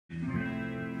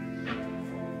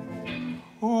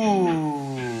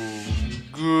Ooh,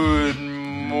 good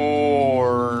morning.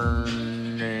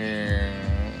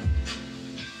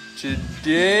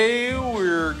 Today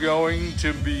we're going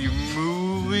to be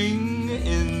moving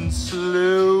in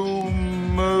slow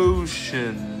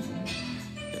motion.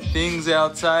 Things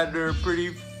outside are pretty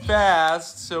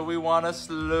fast, so we want to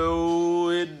slow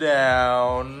it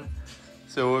down.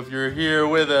 So if you're here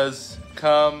with us,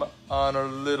 come on a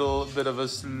little bit of a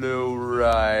slow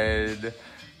ride.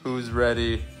 Who's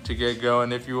ready to get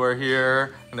going? If you are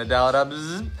here, I'm gonna dial it up.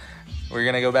 We're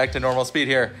gonna go back to normal speed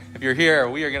here. If you're here,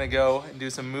 we are gonna go and do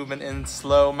some movement in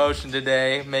slow motion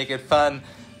today. Make it fun.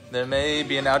 There may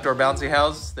be an outdoor bouncy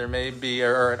house. There may be,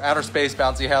 or an outer space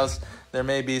bouncy house. There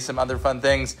may be some other fun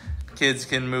things. Kids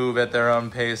can move at their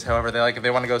own pace, however they like. If they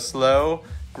wanna go slow,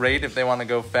 great. If they wanna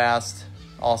go fast,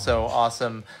 also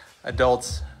awesome.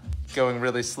 Adults going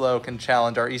really slow can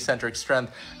challenge our eccentric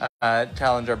strength,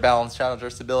 challenge our balance, challenge our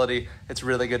stability. It's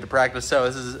really good to practice. So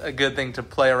this is a good thing to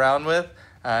play around with.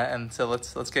 And so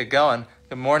let's get going.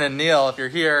 Good morning, Neil. If you're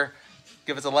here,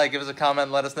 give us a like, give us a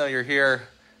comment, let us know you're here,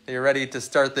 that you're ready to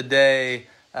start the day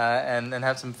and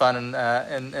have some fun in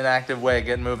an active way,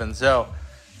 get moving. So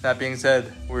that being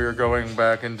said, we're going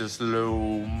back into slow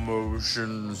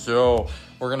motion. So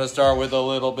we're gonna start with a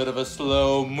little bit of a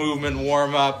slow movement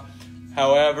warm up.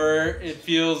 However, it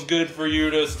feels good for you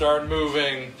to start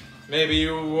moving. Maybe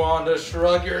you want to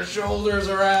shrug your shoulders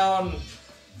around.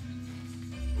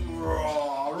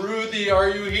 Ruthie, are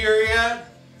you here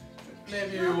yet?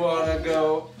 Maybe you want to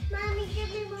go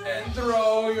and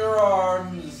throw your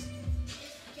arms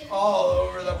all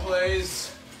over the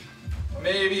place.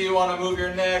 Maybe you want to move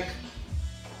your neck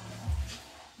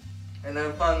in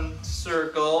a fun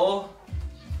circle.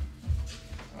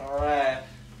 All right.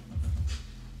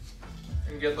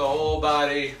 And get the whole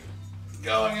body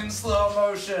going in slow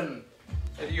motion.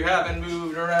 If you haven't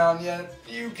moved around yet,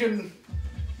 you can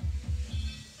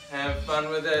have fun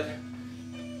with it.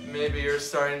 Maybe you're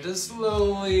starting to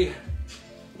slowly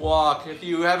walk. If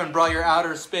you haven't brought your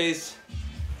outer space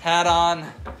hat on,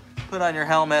 put on your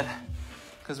helmet,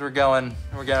 because we're getting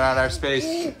out of our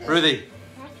space. Ruthie,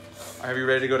 are you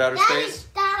ready to go to outer space?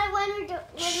 Dad, when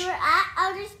we're at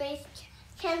outer space,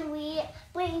 can we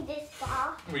bring this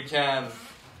ball? We can.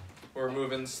 We're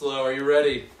moving slow. Are you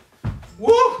ready?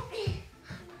 Woo! All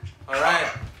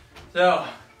right. So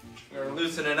we're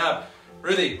loosening up.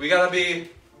 Ruthie, we gotta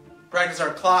practice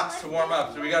our clocks to warm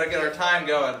up. So we gotta get our time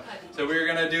going. So we're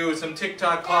gonna do some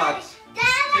tick-tock clocks.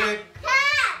 Dad, Tick.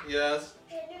 Yes.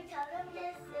 can you tell them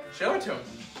this? Show it to him.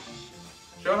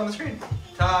 Show it on the screen.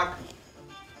 Tock.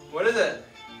 What is it?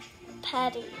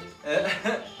 Patty.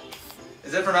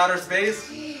 Is it from outer space?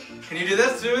 Can you do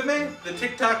this? Do it with me? The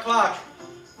tick-tock clock.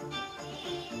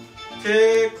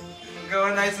 Tick.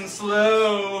 Going nice and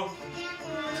slow.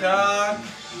 Tock.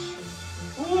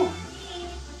 Woo.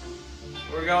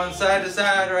 We're going side to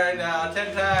side right now.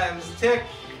 10 times. Tick.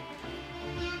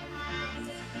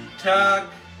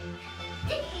 Tock.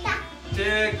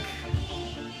 Tick.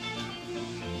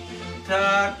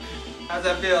 Tock. How's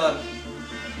that feeling?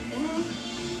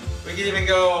 We can even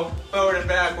go forward and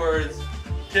backwards.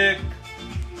 Tick.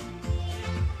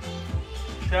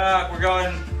 Tock. We're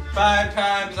going 5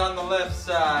 times on the left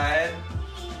side.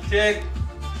 Tick.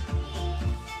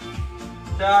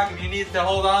 Tock. If you need to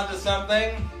hold on to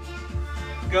something,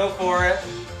 go for it.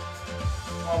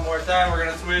 One more time. We're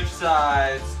going to switch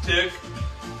sides. Tick.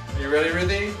 Are you ready,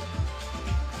 Ruthie?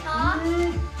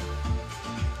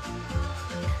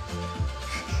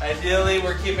 Ideally,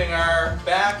 we're keeping our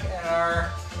back and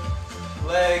our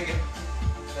leg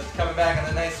that's coming back in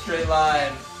a nice straight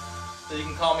line. So you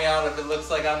can call me out if it looks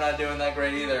like I'm not doing that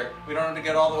great either. We don't have to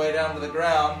get all the way down to the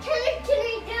ground. Can we do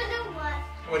the what?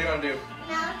 What do you want to do?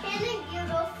 Now, can you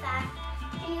go fast?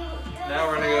 Can you go Now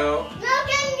we're going to go No,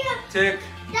 can you? tick.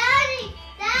 Daddy!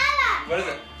 Dada! What is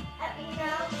it?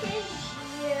 Now, can you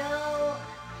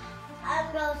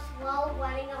go slow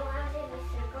running around in a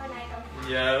circle and I go fast?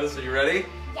 Yes. Are you ready?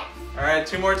 Yes. All right,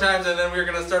 2 more times and then we're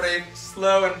going to start a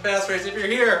slow and fast race. If you're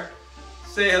here,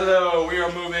 say hello. We are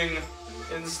moving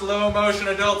in slow motion.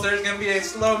 Adults, there's going to be a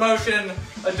slow motion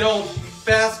adult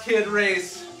fast kid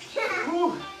race.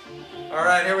 Whew. All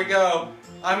right, here we go.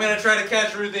 I'm going to try to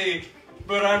catch Ruthie,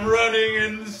 but I'm running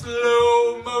in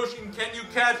slow motion. Can you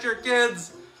catch your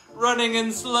kids running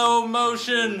in slow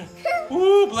motion?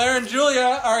 Woo, Blair and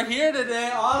Julia are here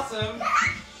today. Awesome.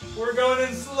 We're going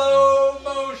in slow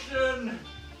motion.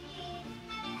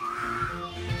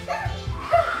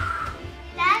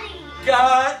 Daddy!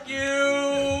 Got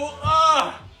you!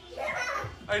 Ah!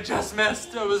 I just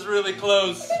missed. I was really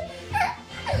close.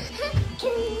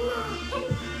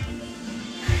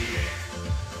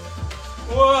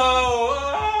 Whoa!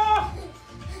 Ah!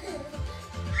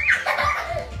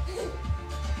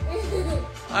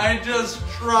 I just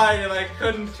tried and I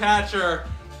couldn't catch her.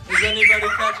 Is anybody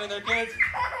catching their kids?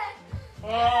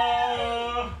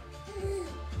 Oh!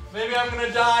 Maybe I'm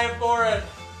gonna die for it.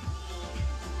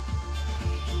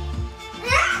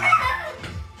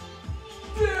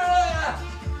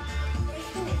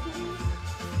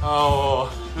 Oh,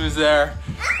 who's there?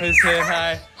 Who's saying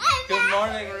hi? Good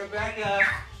morning, Rebecca.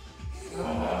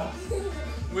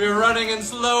 We're running in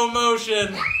slow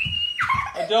motion.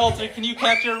 Adults, can you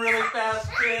catch her really fast,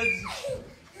 kids?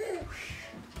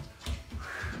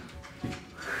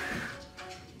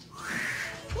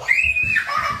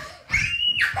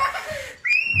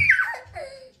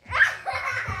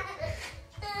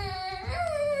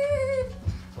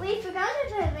 We forgot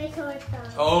to make our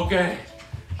song. Okay,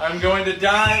 I'm going to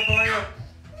die for you.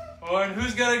 Oh, and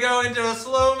who's gonna go into a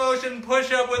slow motion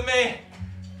push-up with me?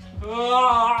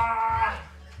 Ah!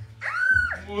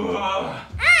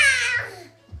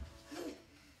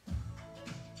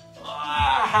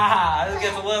 Ah! This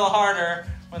gets a little harder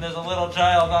when there's a little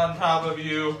child on top of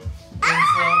you in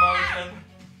slow motion.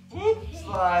 Whoop,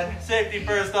 slide. Safety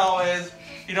first always.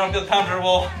 If you don't feel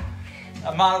comfortable,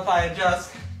 modify,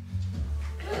 adjust.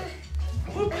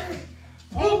 Whoop.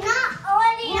 Whoop.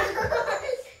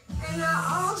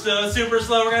 So super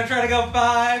slow. We're gonna try to go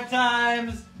 5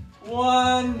 times.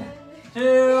 1,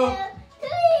 2, 3.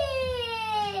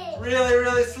 really,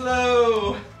 really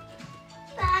slow.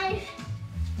 5.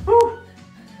 Woo.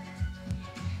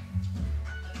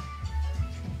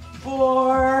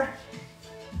 4.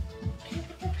 Can you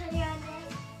put the putty on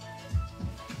this?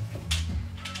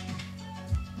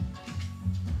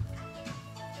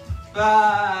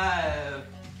 5.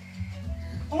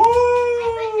 Woo! I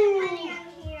put the putty on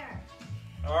here.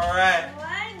 All right. 1.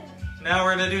 Now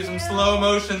we're gonna do some slow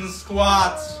motion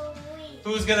squats.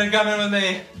 Who's gonna come in with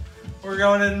me? We're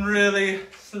going in really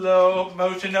slow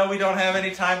motion. No, we don't have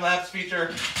any time lapse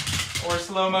feature or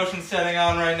slow motion setting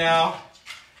on right now.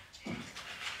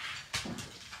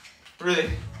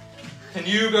 Really, can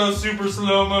you go super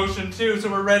slow motion too? So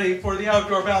we're ready for the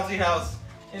outdoor bouncy house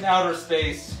in outer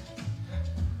space.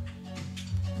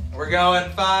 We're going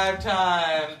 5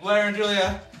 times. Blair and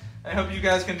Julia, I hope you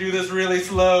guys can do this really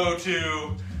slow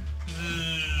too.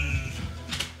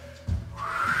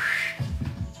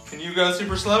 Can you go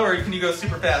super slow or can you go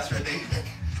super fast, Ricky?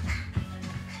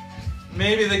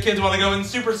 Maybe the kids want to go in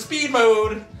super speed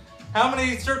mode. How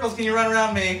many circles can you run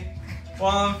around me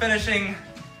while I'm finishing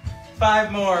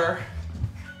 5 more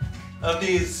of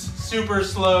these super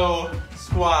slow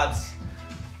squats?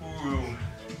 Ooh.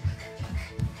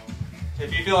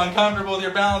 If you feel uncomfortable with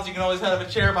your balance, you can always have a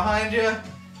chair behind you.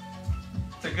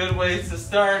 It's a good way to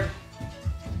start.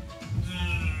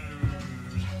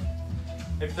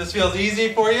 If this feels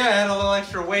easy for you, add a little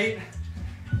extra weight.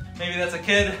 Maybe that's a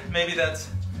kid, maybe that's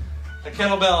a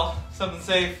kettlebell, something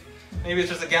safe. Maybe it's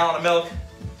just a gallon of milk,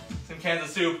 some cans of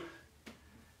soup.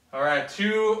 All right,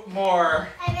 2 more.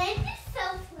 I made this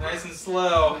so slow. Nice and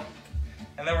slow.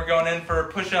 And then we're going in for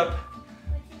push-up,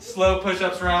 slow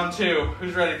push-ups round 2.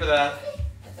 Who's ready for that?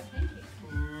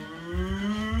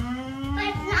 But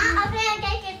it's not a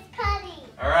pancake, it's putty.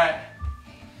 All right,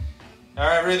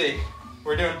 Ruthie.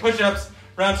 We're doing push-ups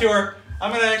round 2.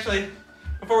 I'm gonna actually,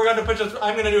 before we go into push-ups,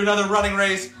 I'm gonna do another running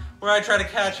race where I try to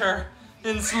catch her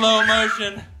in slow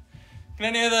motion. Can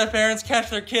any of the parents catch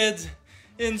their kids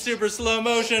in super slow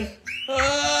motion?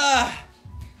 Ah!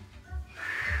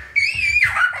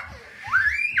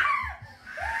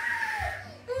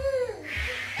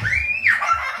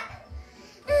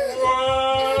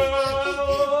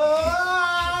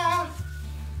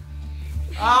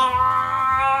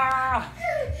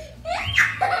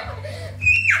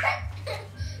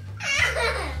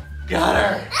 Got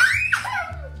her.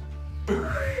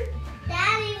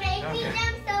 Daddy, make me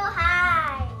jump so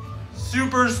high.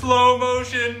 Super slow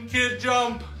motion kid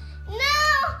jump. No,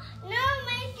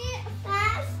 make it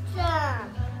faster.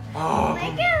 Oh.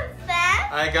 Make it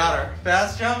fast. I got her.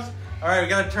 Fast jumps. All right, we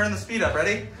gotta turn the speed up.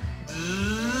 Ready?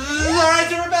 All right,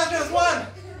 super fast jumps. 1,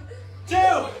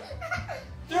 2,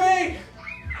 3,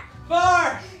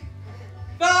 4,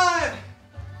 5,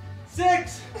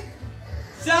 6,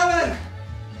 7,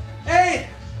 8,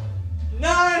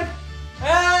 9,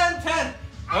 and 10.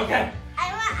 Okay.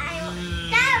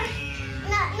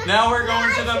 Now we're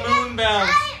going to the moon bounce.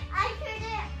 I turned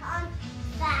it on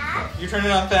fast. You turn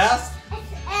it on fast?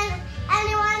 And I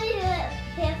want to do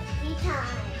it 50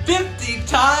 times. 50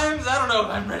 times? I don't know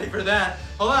if I'm ready for that.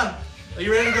 Hold on. Are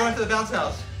you ready to go into the bounce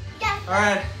house? Yes. All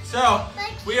right. So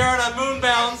we are in a moon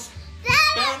bounce,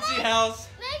 bouncy house.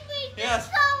 Make me Yes.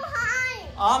 so high.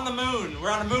 on the moon. We're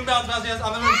on a moon bounce house, yes,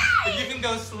 on the moon. If you can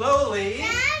go slowly,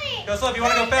 Daddy. go slow. If you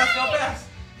want to go fast, go fast.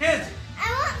 Kids.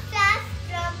 I want fast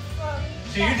jump from.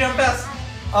 So you jump fast.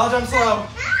 I'll jump slow.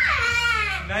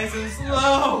 Nice and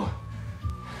slow.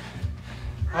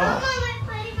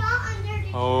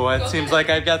 Oh, it seems like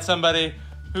I've got somebody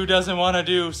who doesn't want to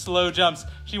do slow jumps.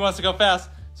 She wants to go fast,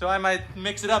 so I might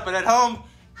mix it up. But at home,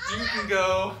 you can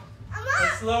go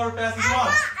as slow or fast as you want.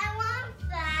 I want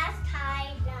fast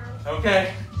high jumps.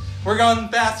 Okay, we're going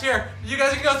fast here. You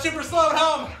guys can go super slow at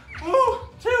home. Woo!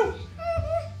 2,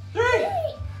 3,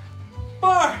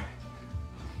 4,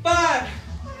 5,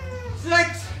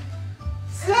 6,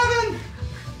 7,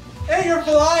 8. You're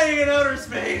flying in outer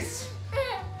space.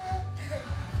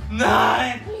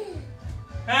 9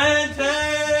 and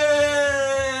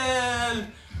 10.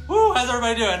 Woo! How's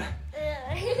everybody doing?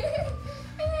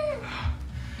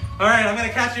 All right, I'm gonna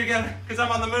catch you again because I'm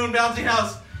on the moon bouncy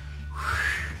house.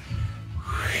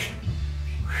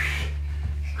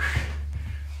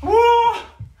 Woo!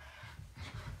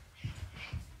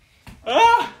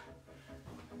 Ah!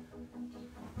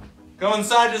 Going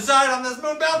side to side on this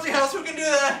moon bouncy house. Who can do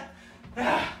that?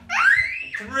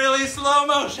 It's really slow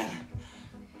motion.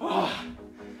 Oh.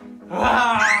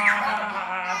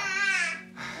 Ah.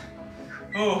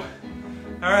 Oh.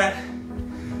 All right.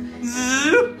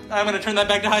 Zoop. I'm gonna turn that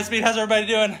back to high speed. How's everybody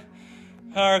doing?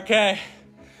 Okay.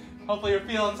 Hopefully you're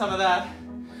feeling some of that.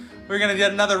 We're gonna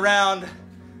get another round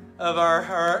of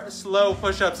our slow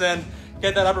push-ups in.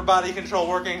 Get that upper body control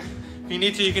working. If you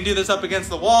need to, you can do this up against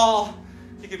the wall.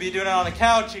 You could be doing it on a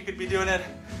couch. You could be doing it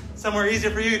somewhere easier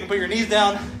for you. You can put your knees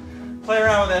down. Play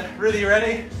around with it. Rudy, you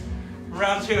ready?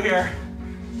 Round 2 here.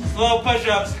 Slow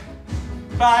push-ups.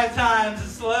 5 times,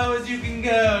 as slow as you can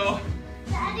go.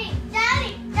 Daddy,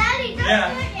 don't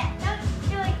Yeah. do it yet. Don't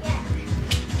do it yet.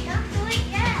 Don't do it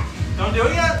yet. Don't do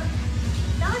it yet?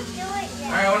 Don't do it yet.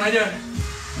 All right, what am I doing?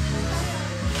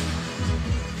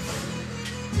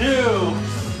 2.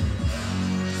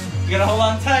 You gotta hold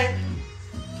on tight.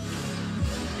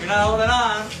 You're not holding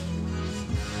on.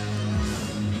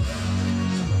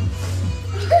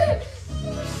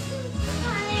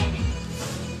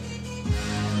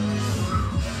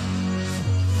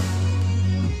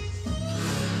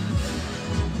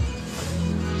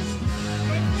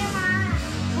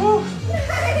 Woo.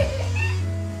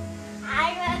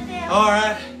 All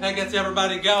right, that gets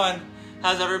everybody going.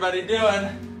 How's everybody doing?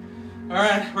 All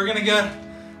right, we're gonna get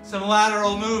some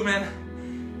lateral movement.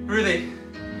 Rudy,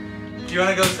 do you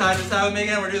wanna go side to side with me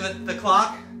again? We're doing the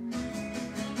clock.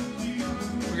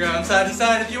 We're going side to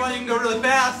side. If you want, you can go really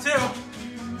fast too.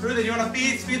 Rudy, do you wanna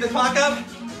speed the clock up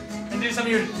and do some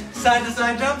of your side to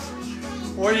side jumps?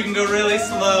 Or you can go really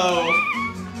slow.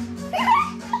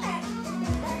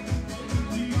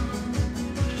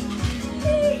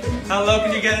 How low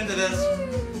can you get into this?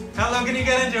 How low can you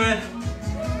get into it?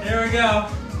 Here we go.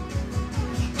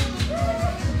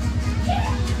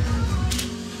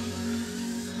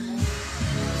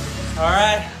 All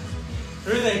right,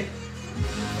 Rudy,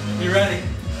 you ready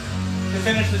to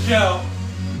finish the show?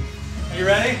 Are you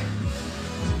ready?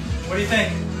 What do you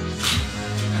think?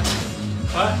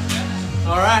 What?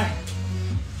 All right,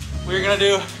 we're gonna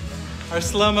do our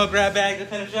slow-mo grab bag to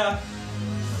finish up.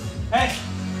 Hey,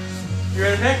 you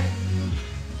ready to pick?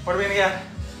 What are we gonna get?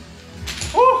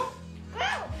 Woo! All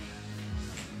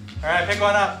right, pick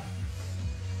one up.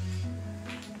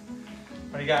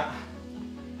 What do you got?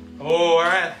 Oh, all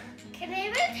right. Can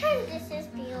I pretend this is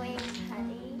feeling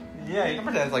putty? Yeah, you can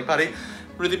pretend it's like putty.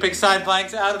 Rudy picked side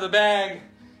planks out of the bag.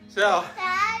 So,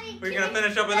 Daddy, we're gonna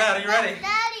finish up with that. Are you ready?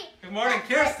 Daddy. Good morning,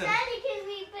 Kirsten. Daddy, can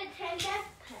we pretend that's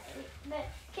putty? But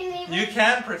can we? You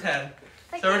can pretend.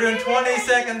 So we're doing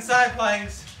 20-second side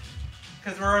planks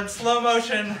because we're in slow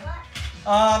motion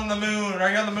on the moon. Are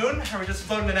you on the moon? Or are we just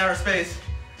floating in outer space?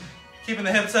 Keeping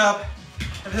the hips up.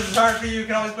 If this is hard for you, you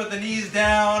can always put the knees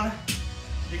down.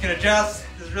 You can adjust.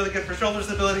 This is really good for shoulder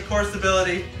stability, core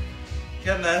stability.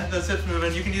 Getting those hips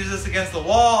moving. You can use this against the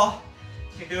wall.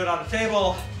 You can do it on a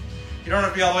table. You don't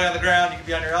have to be all the way on the ground. You can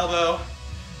be on your elbow.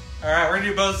 All right, we're gonna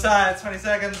do both sides, 20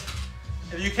 seconds.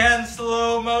 If you can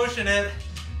slow motion it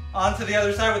onto the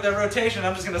other side with that rotation.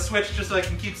 I'm just gonna switch just so I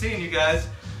can keep seeing you guys.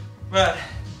 But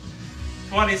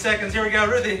 20 seconds, here we go,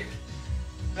 Ruthie.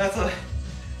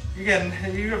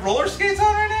 You have roller skates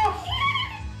on right now?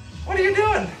 What are you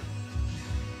doing?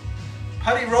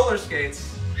 Putty roller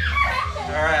skates.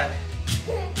 All right.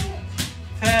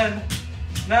 10,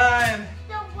 9,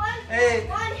 8,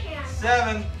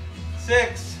 7,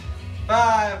 6,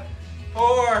 5,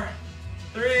 4,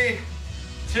 3,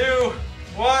 2,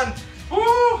 1. Woo!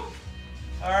 All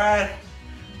right.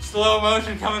 Slow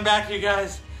motion coming back to you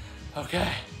guys.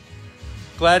 Okay.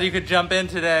 Glad you could jump in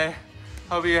today.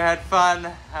 Hope you had fun.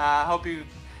 Hope you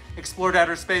explored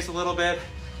outer space a little bit,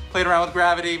 played around with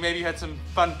gravity. Maybe you had some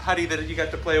fun putty that you got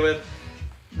to play with.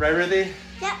 Right, Ruthie?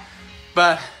 Yep.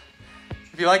 But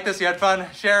if you like this, you had fun,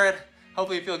 share it.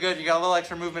 Hopefully you feel good. You got a little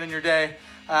extra movement in your day.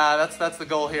 That's the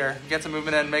goal here. Get some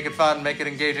movement in, make it fun, make it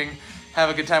engaging, have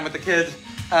a good time with the kids,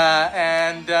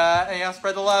 and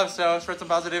spread the love. So spread some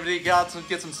positivity, get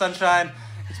some sunshine.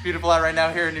 It's beautiful out right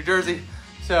now here in New Jersey.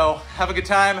 So have a good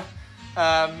time.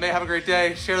 May have a great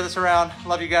day. Share this around.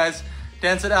 Love you guys.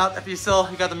 Dance it out if you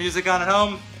got the music on at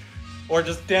home, or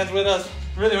just dance with us.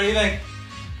 Really, what do you think?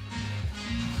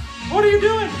 What are you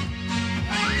doing?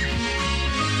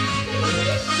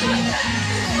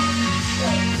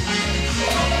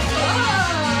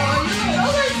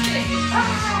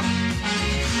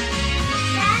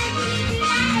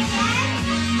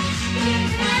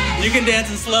 You can dance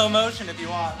in slow motion if you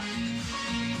want.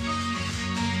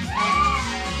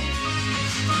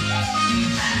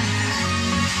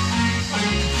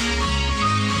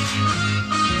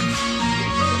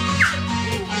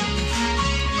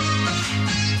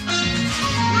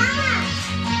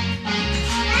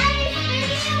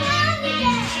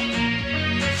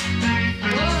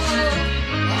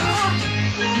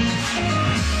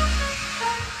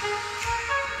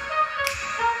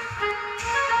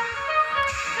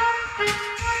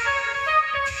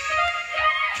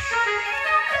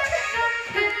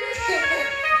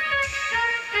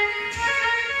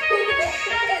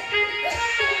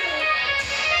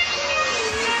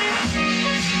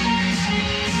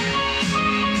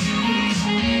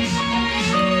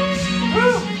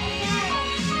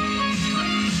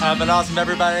 Have an awesome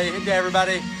day,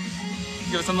 everybody.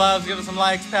 Give us some love, give us some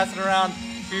likes, pass it around.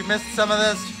 If you missed some of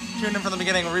this, tune in from the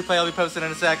beginning. A replay will be posted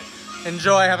in a sec.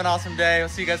 Enjoy, have an awesome day. We'll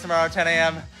see you guys tomorrow at 10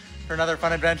 a.m. for another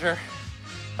fun adventure.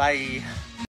 Bye.